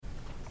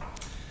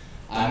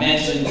I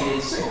mentioned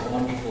It's a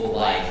Wonderful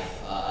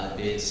Life a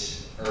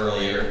bit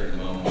earlier in the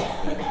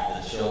moment with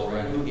the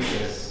children. Who here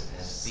has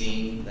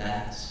seen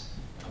that?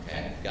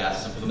 Okay, got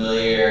some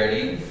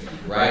familiarity,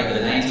 right? The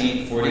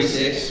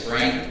 1946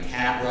 Frank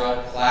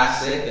Capra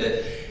classic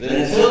that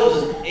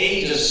until the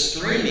age of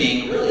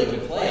streaming really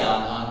would play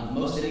on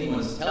most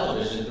anyone's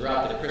television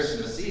throughout the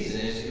Christmas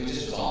season. It was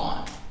just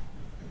on.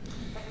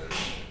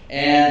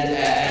 And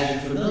as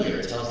you're familiar,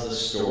 it tells the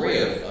story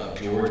of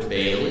George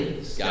Bailey.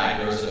 This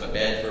guy grows up in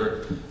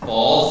Bedford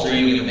Falls,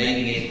 dreaming of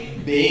making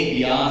it big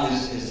beyond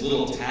his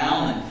little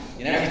town.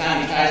 And every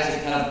time he tries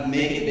to kind of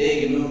make it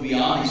big and move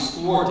beyond, he's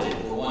thwarted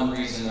for one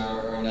reason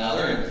or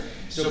another. And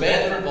so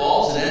Bedford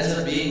Falls, it ends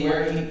up being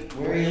where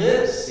he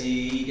lives.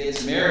 He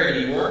gets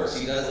married, he works,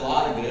 he does a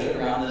lot of good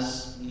around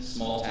this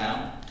small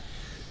town.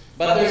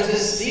 But there's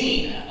this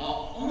scene,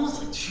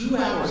 almost like 2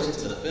 hours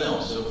into the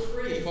film, so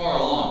pretty far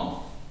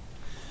along,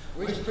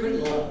 where he's pretty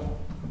low,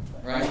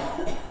 right?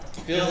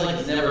 Feels like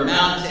he's never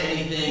amounted to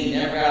anything,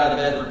 never got out of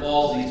Bedford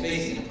Falls, and he's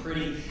facing a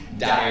pretty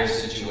dire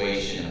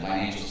situation, a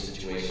financial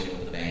situation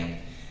with the bank.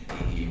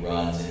 He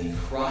runs and he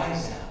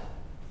cries out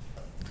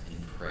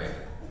in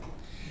prayer.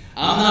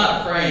 I'm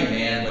not a praying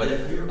man, but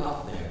if you're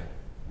up there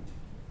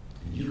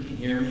and you can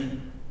hear me,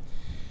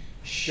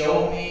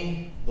 show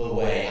me the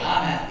way.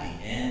 I'm at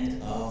the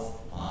end of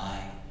my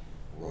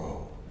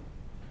rope.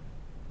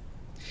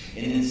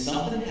 And then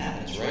something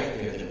happens right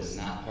there that was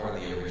not part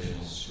of the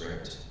original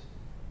script.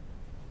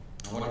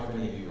 I wonder if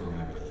any of you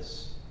remember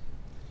this.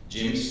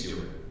 Jimmy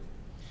Stewart,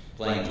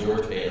 playing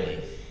George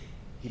Bailey,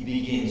 he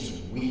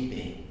begins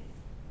weeping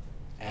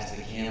as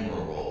the camera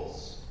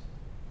rolls.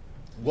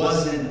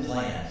 Wasn't in the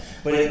plan,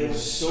 but it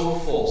was so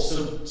full,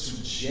 so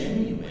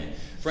genuine.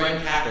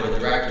 Frank Capra, the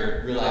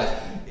director, realized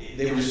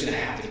they were just going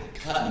to have to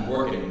cut and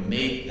work and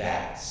make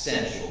that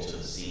central to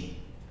the scene.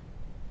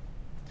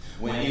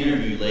 When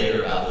interviewed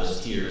later about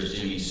those tears,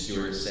 Jimmy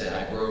Stewart said,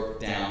 "I broke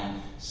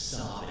down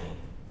sobbing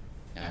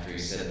after he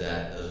said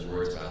those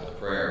words about the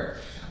prayer.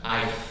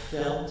 I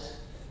felt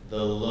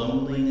the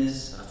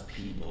loneliness of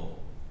people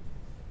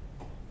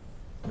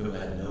who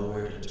had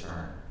nowhere to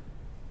turn.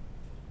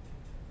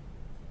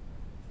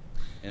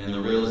 And the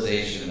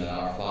realization that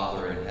our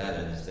Father in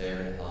heaven is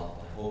there to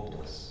help the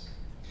hopeless.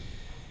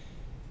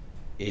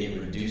 It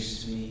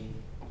reduced me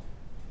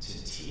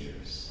to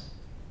tears."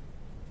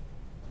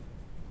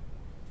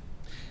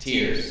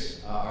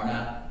 Tears are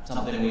not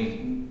something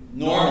we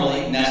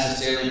normally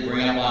necessarily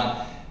bring up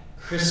on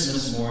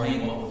Christmas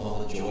morning, what with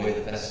all the joy,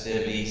 the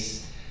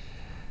festivities.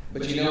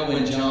 But you know,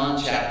 when John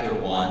chapter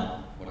 1,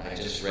 what I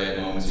just read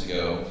moments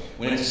ago,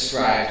 when it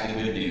describes the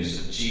good news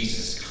of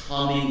Jesus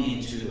coming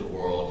into the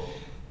world,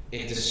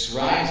 it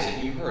describes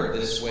it, you heard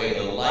this way,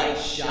 the light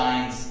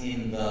shines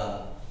in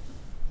the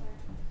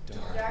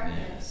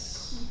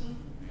darkness.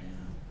 Yeah.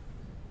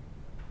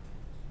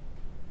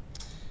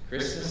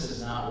 Christmas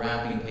is not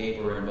wrapping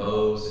paper and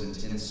bows and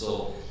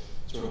tinsel,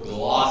 sort of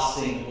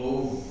glossing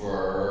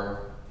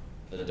over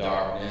the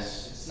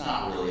darkness. It's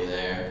not really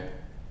there.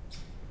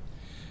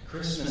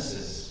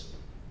 Christmas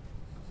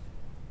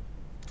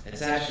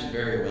it's actually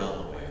very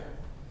well aware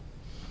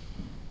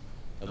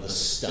of the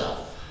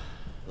stuff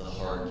the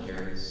heart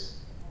carries,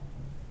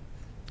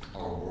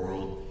 our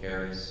world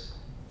carries,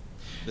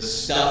 the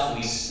stuff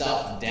we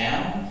stuff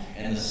down,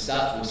 and the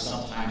stuff we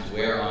sometimes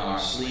wear on our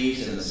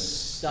sleeves, and the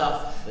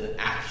stuff that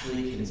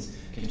actually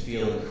can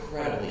feel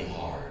incredibly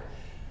hard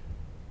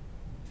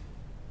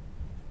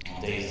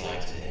on days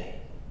like today.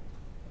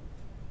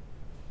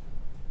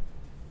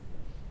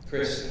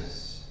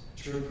 Christmas,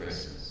 true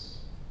Christmas,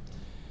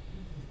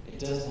 it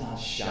does not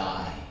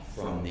shy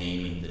from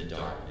naming the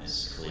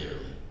darkness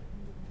clearly.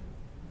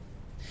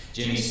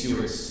 Jimmy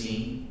Stewart's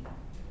scene,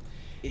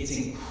 it's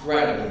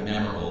incredibly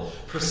memorable,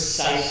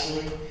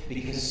 precisely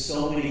because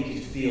so many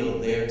could feel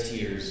their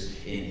tears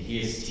in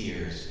his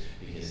tears,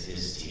 because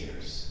his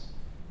tears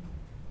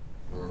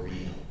were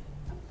real.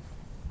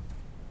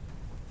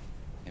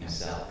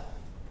 Himself,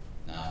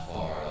 not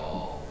far at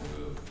all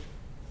removed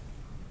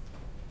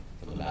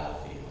from the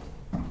battlefield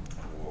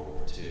of World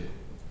War II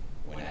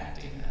when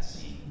acting that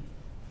scene.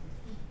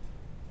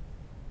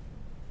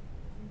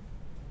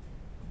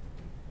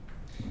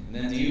 And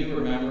then do you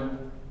remember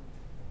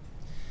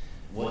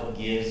what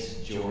gives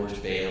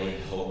George Bailey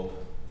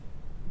hope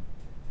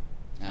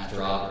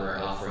after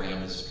offering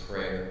up this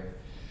prayer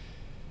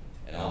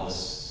and all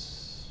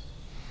this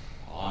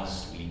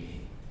honest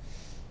weeping?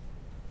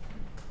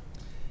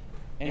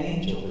 An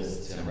angel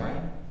visits him,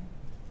 right?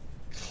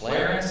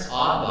 Clarence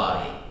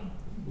Oddbody.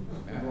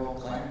 Remember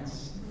old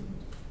Clarence?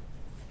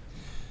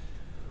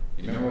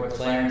 You remember what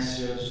Clarence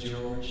shows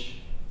George?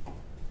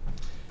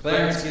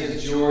 Clarence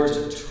gives George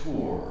a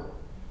tour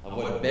of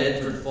what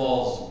Bedford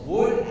Falls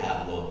would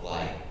have looked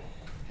like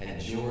had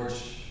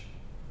George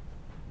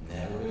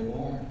never been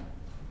born.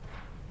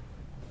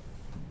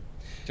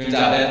 Turns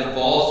out Bedford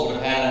Falls would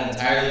have had an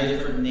entirely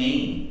different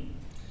name.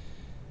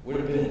 Would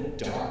have been a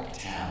dark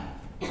town,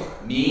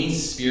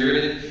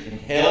 mean-spirited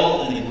and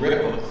held in the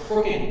grip of a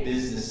crooked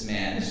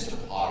businessman, Mr.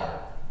 Potter.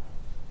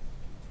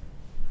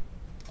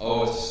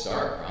 Oh, it's a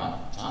stark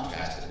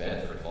contrast to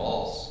Bedford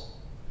Falls.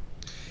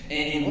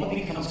 And what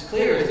becomes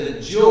clear is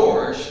that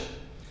George,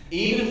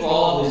 even for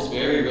all of his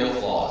very real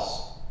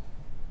flaws,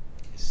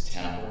 his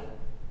temper,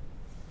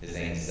 his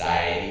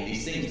anxiety,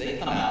 these things, they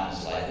come out in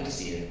his life. We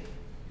see it.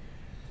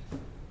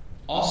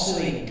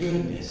 Also, a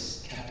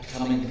goodness kept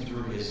coming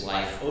through his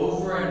life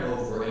over and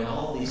over in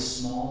all these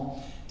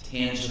small,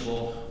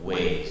 tangible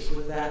ways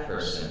with that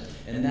person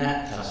and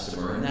that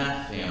customer and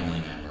that family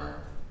member.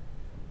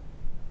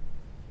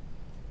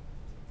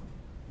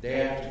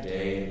 Day after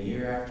day,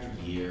 year after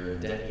year,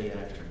 decade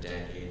after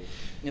decade.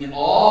 And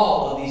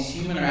all of these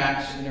human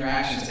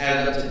interactions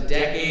added up to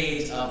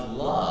decades of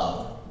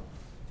love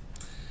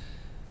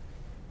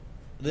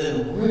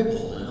that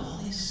rippled in all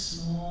these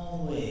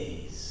small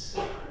ways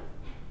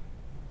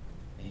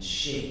and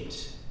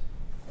shaped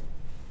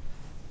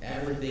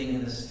everything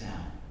in this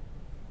town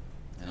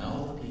and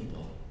all the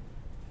people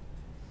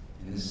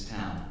in this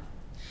town.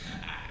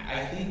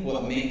 I think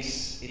what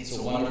makes It's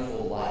a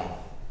Wonderful Life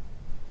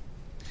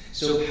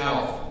so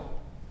powerful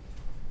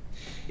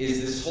is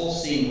this whole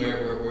scene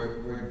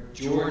where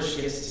George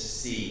gets to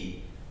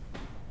see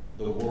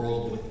the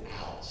world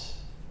without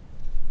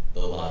the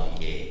love he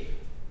gave.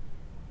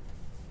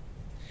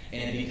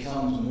 And it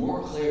becomes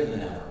more clear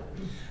than ever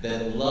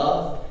that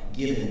love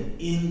given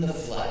in the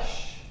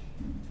flesh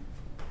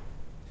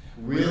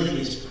really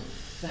is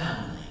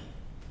profoundly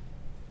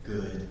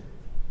good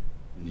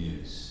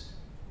news.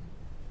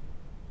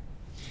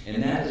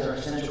 And that is our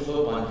central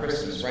hope on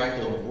Christmas, right?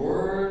 The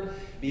Word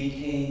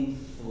became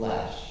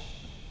flesh.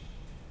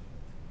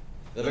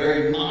 The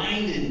very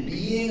mind and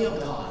being of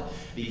God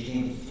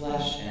became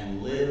flesh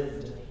and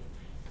lived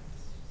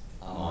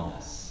among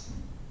us.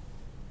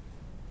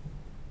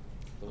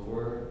 The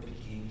Word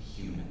became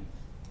human.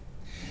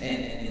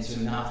 And so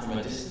not from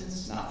a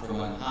distance, not from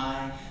on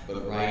high,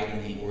 but right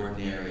in the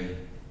ordinary,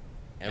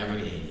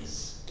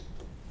 everydayness,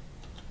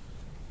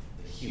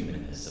 the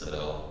humanness of it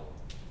all.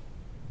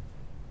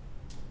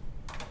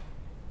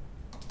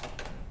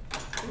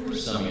 Who are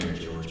some of your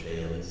George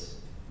Baileys?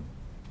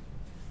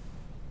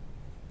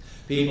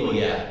 People,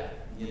 yeah,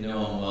 you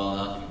know them well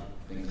enough,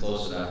 you've been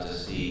close enough to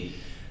see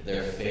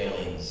their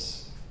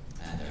failings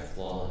and their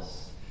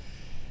flaws,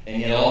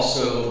 and yet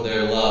also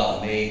their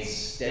love made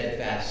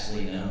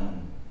steadfastly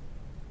known.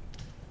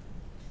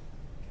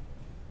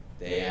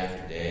 Day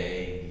after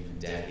day, even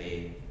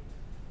decade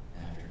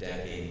after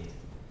decade.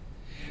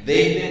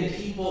 They've been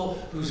people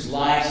whose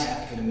lives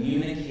have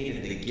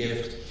communicated the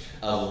gift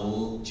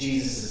of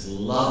Jesus'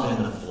 love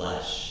in the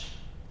flesh.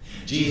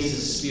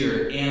 Jesus'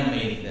 Spirit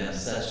animating them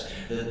such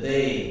that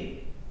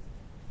they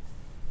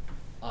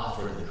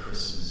offered the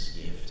Christmas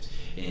gift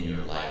in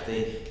your life.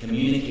 They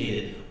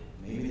communicated,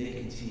 maybe they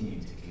continue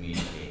to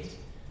communicate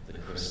the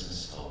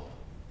Christmas hope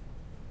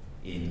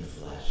in the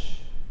flesh.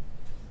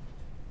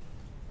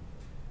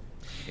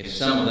 If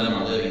some of them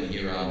are living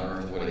here on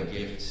earth, what a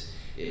gift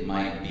it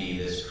might be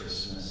this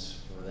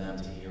Christmas for them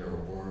to hear a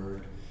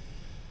word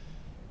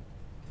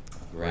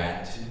of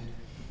gratitude.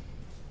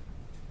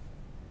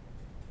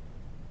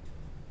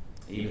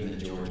 Even the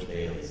George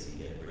Baileys can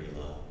get pretty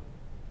low.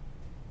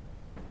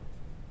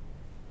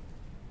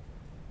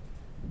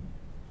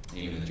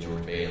 Even the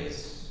George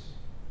Baileys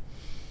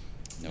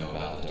know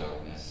about the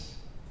darkness.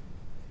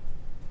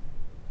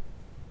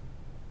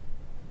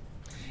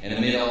 And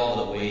amid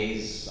all the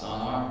ways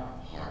on our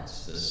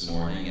hearts this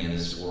morning in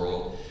this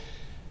world,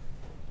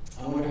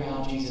 I wonder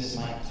how Jesus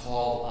might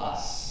call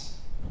us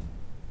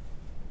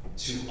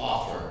to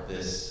offer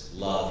this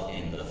love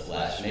in the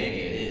flesh.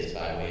 Maybe it is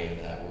by way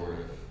of that word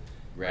of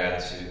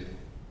gratitude.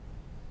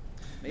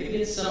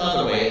 Maybe it's some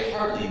other way. It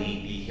hardly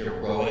need be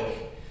heroic.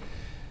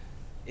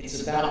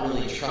 It's about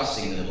really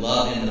trusting that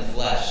love in the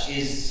flesh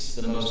is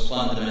the most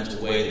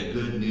fundamental way the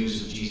good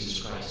news of Jesus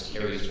Christ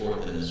carries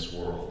forth in this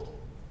world.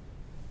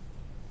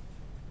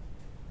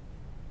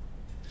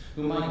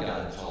 Who might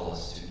God call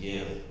us to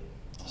give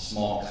a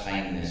small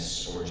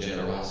kindness or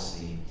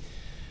generosity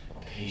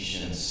or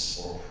patience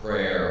or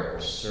prayer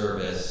or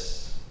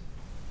service?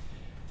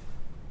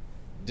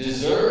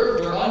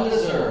 Deserved or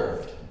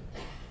undeserved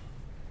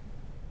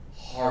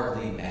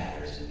hardly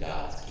matters in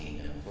God's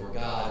kingdom, for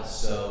God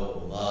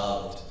so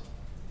loved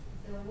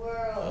the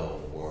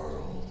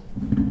world.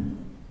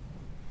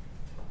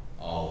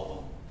 All of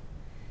them.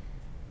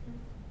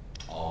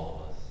 All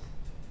of us.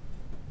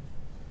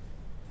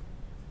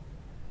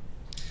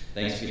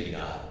 Thanks be to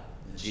God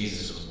that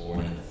Jesus was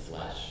born in the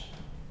flesh.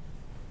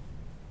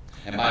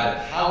 And by the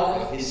power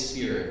of his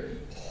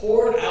Spirit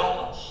poured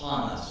out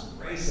upon us,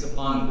 grace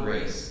upon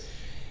grace,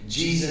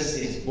 Jesus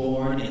is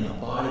born in the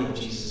body of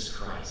Jesus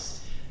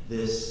Christ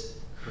this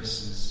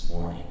Christmas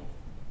morning.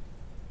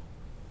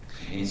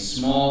 In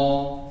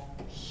small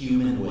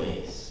human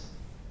ways,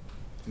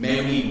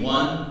 may we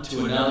one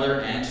to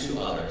another and to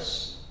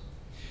others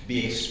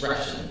be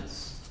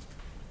expressions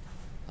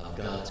of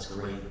God's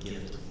great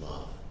gift of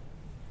love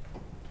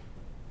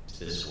to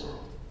this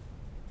world.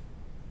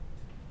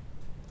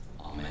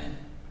 Amen.